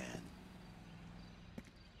heard the man.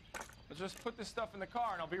 Let's just put this stuff in the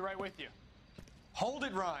car and I'll be right with you. Hold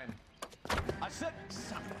it, Ryan. I said,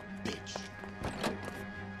 son of a bitch.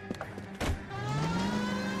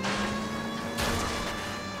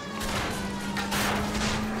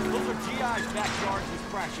 Those are GI's backyards he's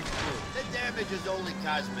crashing through. The damage is only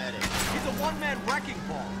cosmetic. He's a one-man wrecking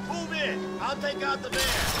ball. Move in. I'll take out the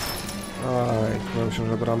van. Oj, powiem się,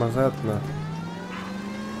 że bramę zetnę.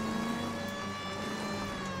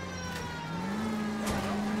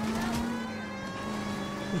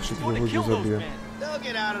 Jeszcze dwóch ludzi zabiję. They'll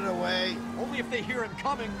get out of the way. Only if they hear him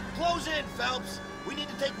coming. Close in, Phelps. We need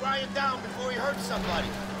to take Ryan down before he hurts somebody.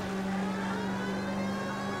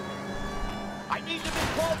 I need to be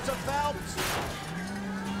closer, Phelps.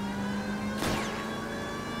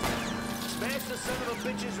 Smash the son of a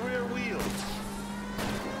bitch's rear wheels.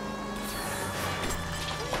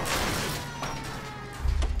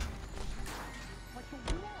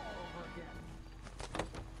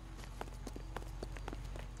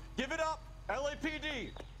 give it up,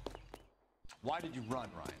 LAPD. Why did you run,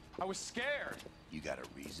 Ryan? I was scared. You got a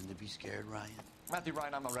reason to be scared, Ryan? Matthew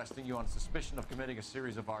Ryan, I'm arresting you on suspicion of committing a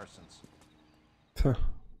series of arsons. I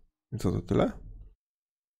co, to tyle?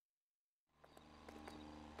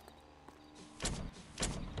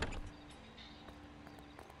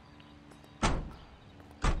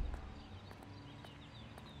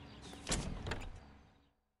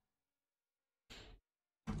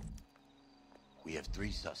 We have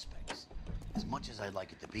 3 suspects. As much as I'd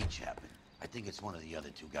like it to be Chapman, I think it's one of the other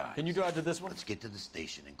 2 guys. Can you drive to this one? Let's get to the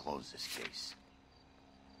station and close this case.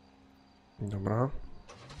 Dobra.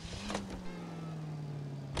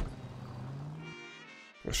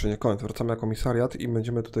 Jeszcze nie koniec. Wracamy na komisariat i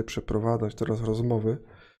będziemy tutaj przeprowadzać teraz rozmowy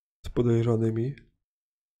z podejrzanymi.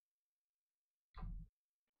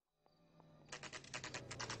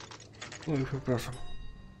 Oj, przepraszam.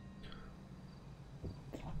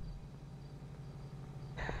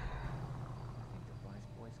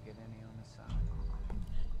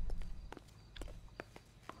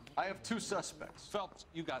 I have 2 suspects. Phelps,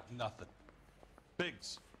 you got nothing.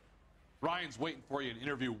 Biggs, Ryan's waiting for you in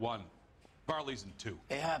interview 1. Barley's in 2.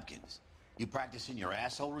 Hey, Hopkins, you practicing your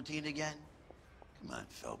asshole routine again? Come on,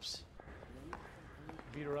 Phelps.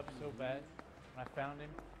 Beat her up so bad. When I found him,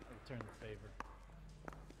 I returned the favor.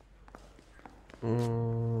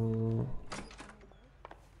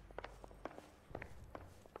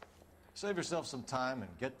 Save yourself some time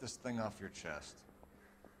and get this thing off your chest.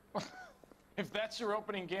 If that's your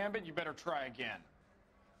opening gambit, you better try again.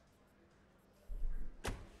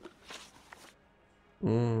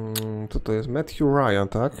 Co to jest? Matthew Ryan,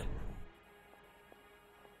 tak?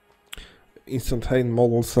 Instant Hate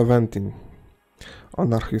Model 17.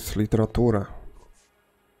 Anarchist literatura.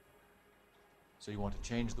 So you want to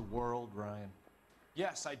change the world, Ryan?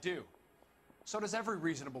 Yes, I do. So does every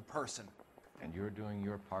reasonable person. And you're doing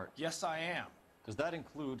your part? Yes, I am. Does that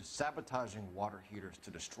include sabotaging water heaters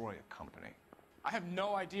to destroy a company? I have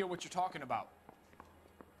no idea what you're talking about.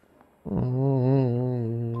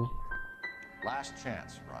 Last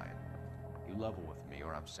chance, Ryan. You level with me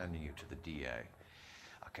or I'm sending you to the DA.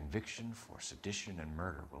 A conviction for sedition and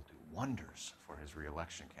murder will do wonders for his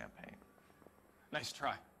re-election campaign. Nice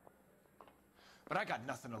try. But I got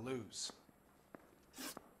nothing to lose.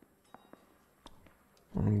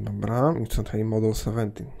 Dobra, Instant Hate Model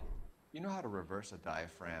 17. You know how to reverse a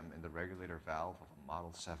diaphragm in the regulator valve of a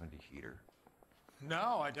Model 70 heater?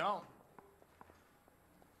 No, I don't.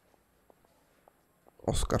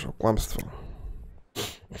 Oskarż o kłamstwo.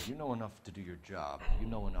 If you know enough to do your job, you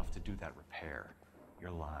know enough to do that repair.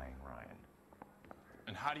 You're lying, Ryan.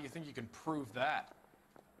 And how do you think you can prove that?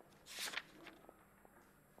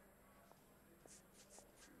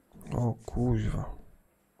 O kuźwa.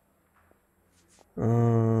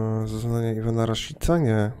 Zeznania Iwana Raszica?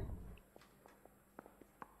 Nie.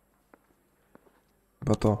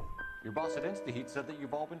 Chyba to. Your boss at InstaHeat said that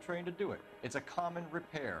you've all been trained to do it. It's a common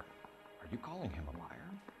repair. Are you calling him a liar?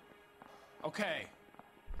 Okay,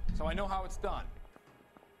 so I know how it's done.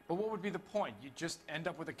 But what would be the point? You just end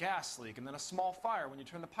up with a gas leak and then a small fire when you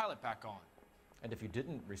turn the pilot back on. And if you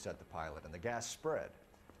didn't reset the pilot and the gas spread,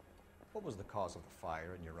 what was the cause of the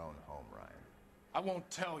fire in your own home, Ryan? I won't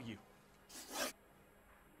tell you.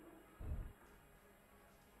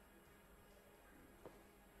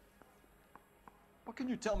 What can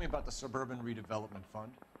you tell me about the Suburban Redevelopment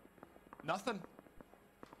Fund? Nothing.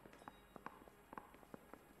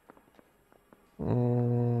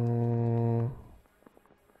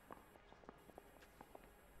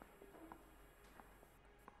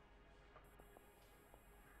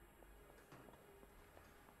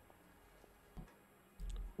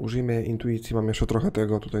 Użyjmy intuicji, mam jeszcze trochę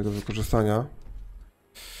tego tutaj do wykorzystania.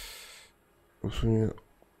 Usunie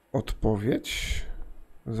odpowiedź.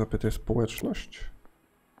 Zapytaj społeczność.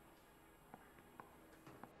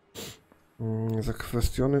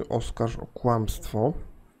 Zakwestionuj, oskarż o kłamstwo.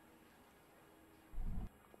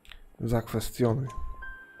 Zakwestionuj.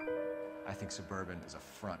 I think Suburban is a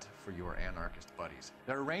front for your anarchist buddies.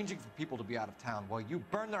 They're arranging for people to be out of town while you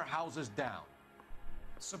burn their houses down.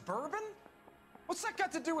 Suburban? What's that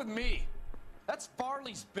got to do with me? That's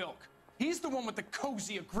Varley's bilk. He's the one with the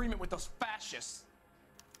cozy agreement with those fascists.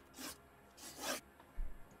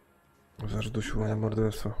 Zarzut usiłowania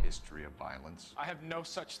morderstwa. History of violence. I have no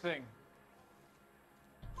such thing.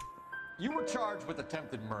 You were charged with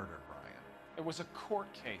attempted murder, Ryan. It was a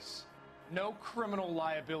court case. No criminal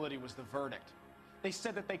liability was the verdict. They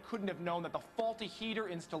said that they couldn't have known that the faulty heater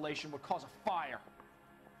installation would cause a fire.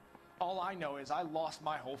 All I know is I lost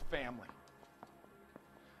my whole family.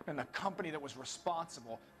 And the company that was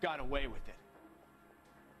responsible got away with it.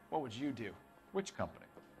 What would you do? Which company?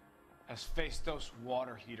 Asbestos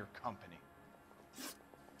Water Heater Company.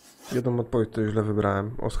 Jedną odpowiedź to źle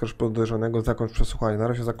wybrałem. Oskarż podejrzanego, zakończ przesłuchanie. Na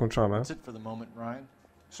razie zakończamy. That's it for the moment, Ryan.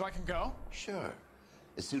 So I can go? Sure.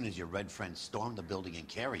 As soon as your red friends storm the building and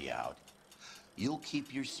carry out, you'll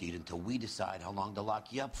keep your seat until we decide how long to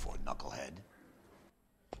lock you up for, knucklehead.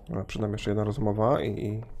 A, przynajmniej jeszcze jedna rozmowa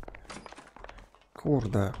i...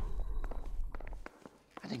 Kurde.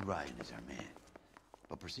 I think Ryan is our man.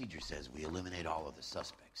 But procedure says we eliminate all of the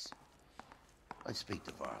suspects. Let's speak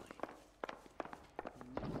to Varley.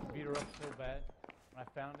 Beat her up so bad when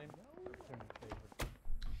I found him. Turn the favor.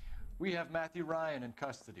 We have Matthew Ryan in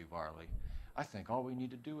custody, Varley. I think all we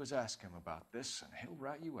need to do is ask him about this, and he'll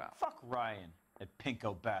rat you out. Fuck Ryan, that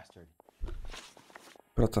pinko bastard.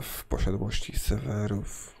 Praca w posiadłości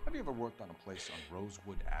Sewerów. Have you ever worked on a place on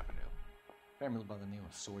Rosewood Avenue? Family by the name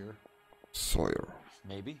of Sawyer? Sawyer.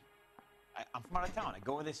 Maybe. I'm from out of town. I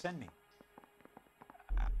go where they send me.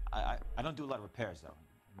 I don't do a lot of repairs, though.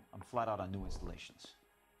 I'm flat out on new installations.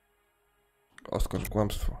 Oskarż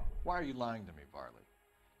kłamstwo. Why are you lying to me, Varley?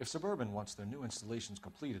 If Suburban wants their new installations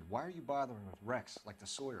completed, why are you bothering with wrecks like the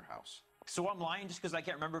Sawyer house? So I'm lying just because I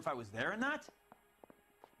can't remember if I was there or not?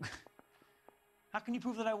 How can you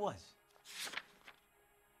prove that I was?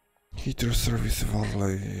 Heater Service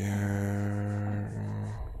Varley.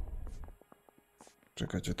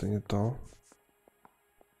 Czekajcie, to nie to.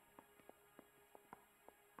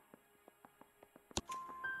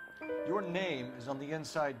 Your name is on the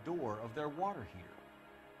inside door of their water heater.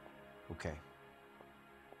 Okay.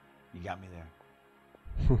 You got me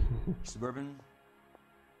there. Suburban,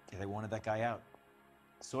 yeah, they wanted that guy out.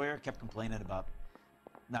 Sawyer kept complaining about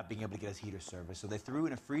not being able to get his heater service, so they threw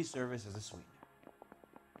in a free service as a sweetener.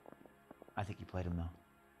 I think he played him, though,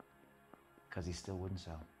 because he still wouldn't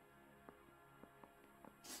sell.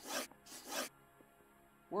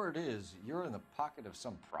 Word is, you're in the pocket of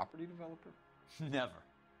some property developer? Never.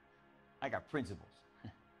 I got principles.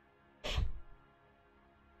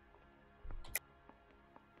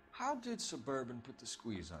 How did Suburban put the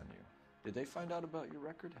squeeze on you? Did they find out about your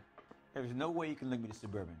record? There's no way you can link me to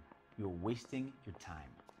Suburban. You're wasting your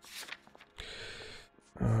time.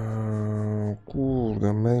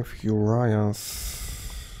 Kurde, Matthew Ryans.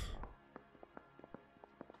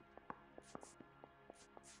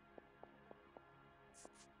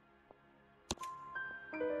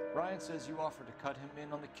 Ryan says you offered to cut him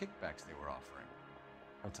in on the kickbacks they were offering.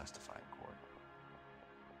 He'll testify in court.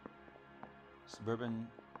 Suburban,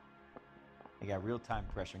 they got real time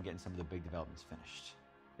pressure on getting some of the big developments finished.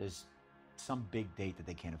 There's some big date that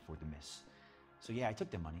they can't afford to miss. So yeah, I took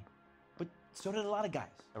their money, but so did a lot of guys,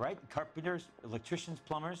 all right? Carpenters, electricians,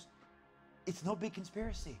 plumbers. It's no big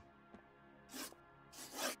conspiracy.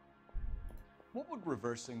 What would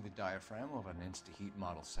reversing the diaphragm of an Insta-Heat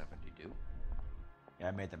Model 70 do? Yeah,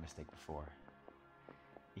 I made that mistake before.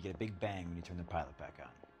 You get a big bang when you turn the pilot back on.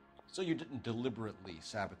 So you didn't deliberately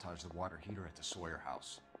sabotage the water heater at the Sawyer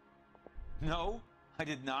house? No, I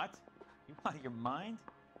did not. You out of your mind?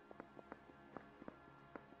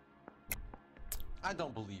 I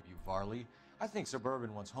don't believe you, Varley. I think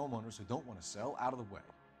Suburban wants homeowners who don't want to sell out of the way.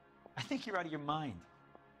 I think you're out of your mind.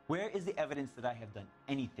 Where is the evidence that I have done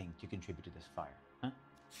anything to contribute to this fire? Huh?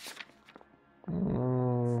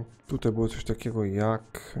 Tutaj było coś takiego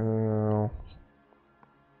jak...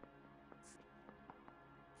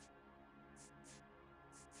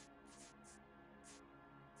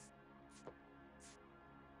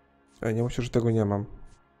 nie myślę, że tego nie mam.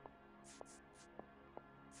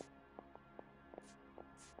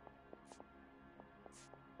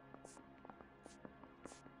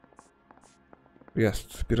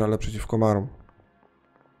 Jest, spirale przeciw komarom.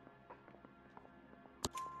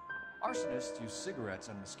 Arsonists use cigarettes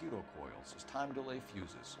and mosquito coils as time delay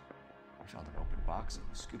fuses. I found an open box of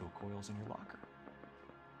mosquito coils in your locker.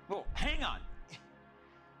 Whoa, hang on!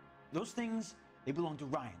 Those things, they belong to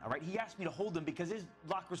Ryan, all right? He asked me to hold them because his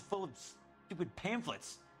locker's full of stupid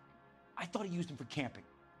pamphlets. I thought he used them for camping.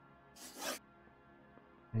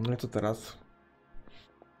 No i co teraz?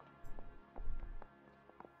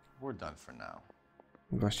 We're done for now.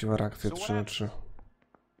 Właściwa reakcja 3-3.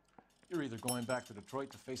 You're either going back to Detroit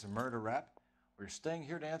to face a murder rap, or you're staying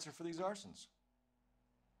here to answer for these arsons.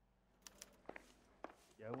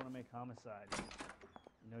 Yeah, I want to make homicide.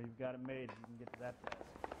 You know you've got it made if you can get to that task.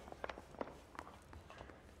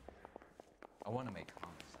 I want to make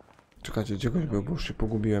homicide. Czekajcie, gdzie goś był, bo już się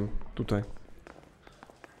pogubiłem. Tutaj.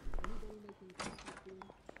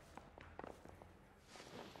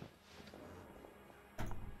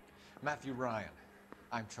 Matthew Ryan,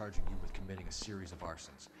 I'm charging you with committing a series of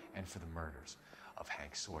arsons and for the murders of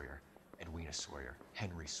Hank Sawyer, Edwina Sawyer,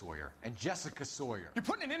 Henry Sawyer, and Jessica Sawyer. You're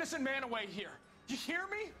putting an innocent man away here. You hear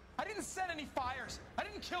me? I didn't set any fires. I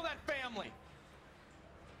didn't kill that family.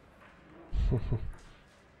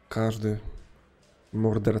 Każdy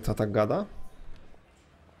morderca tak gada?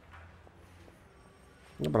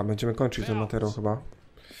 Dobra, będziemy kończyć ten materiał chyba.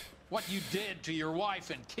 What you did to your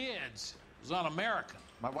wife and kids was un-American.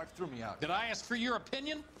 My wife threw me out. Did I ask for your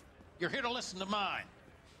opinion? You're here to listen to mine.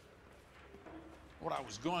 What I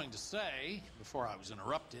was going to say, before I was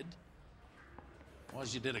interrupted,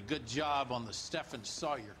 was you did a good job on the Stephen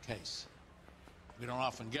Sawyer case. We don't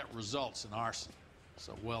often get results in arson,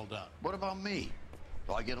 so well done. What about me?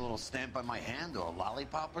 Do I get a little stamp on my hand or a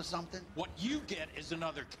lollipop or something? What you get is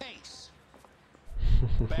another case.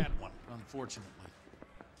 Bad one, unfortunately.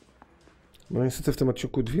 No niestety w tym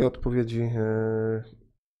odcinku dwie odpowiedzi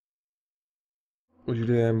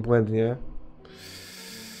udzieliłem błędnie,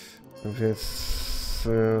 więc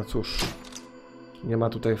cóż, nie ma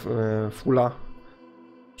tutaj fulla.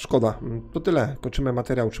 Szkoda. To tyle. Kończymy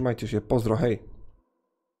materiał. Trzymajcie się. Pozdro. Hej.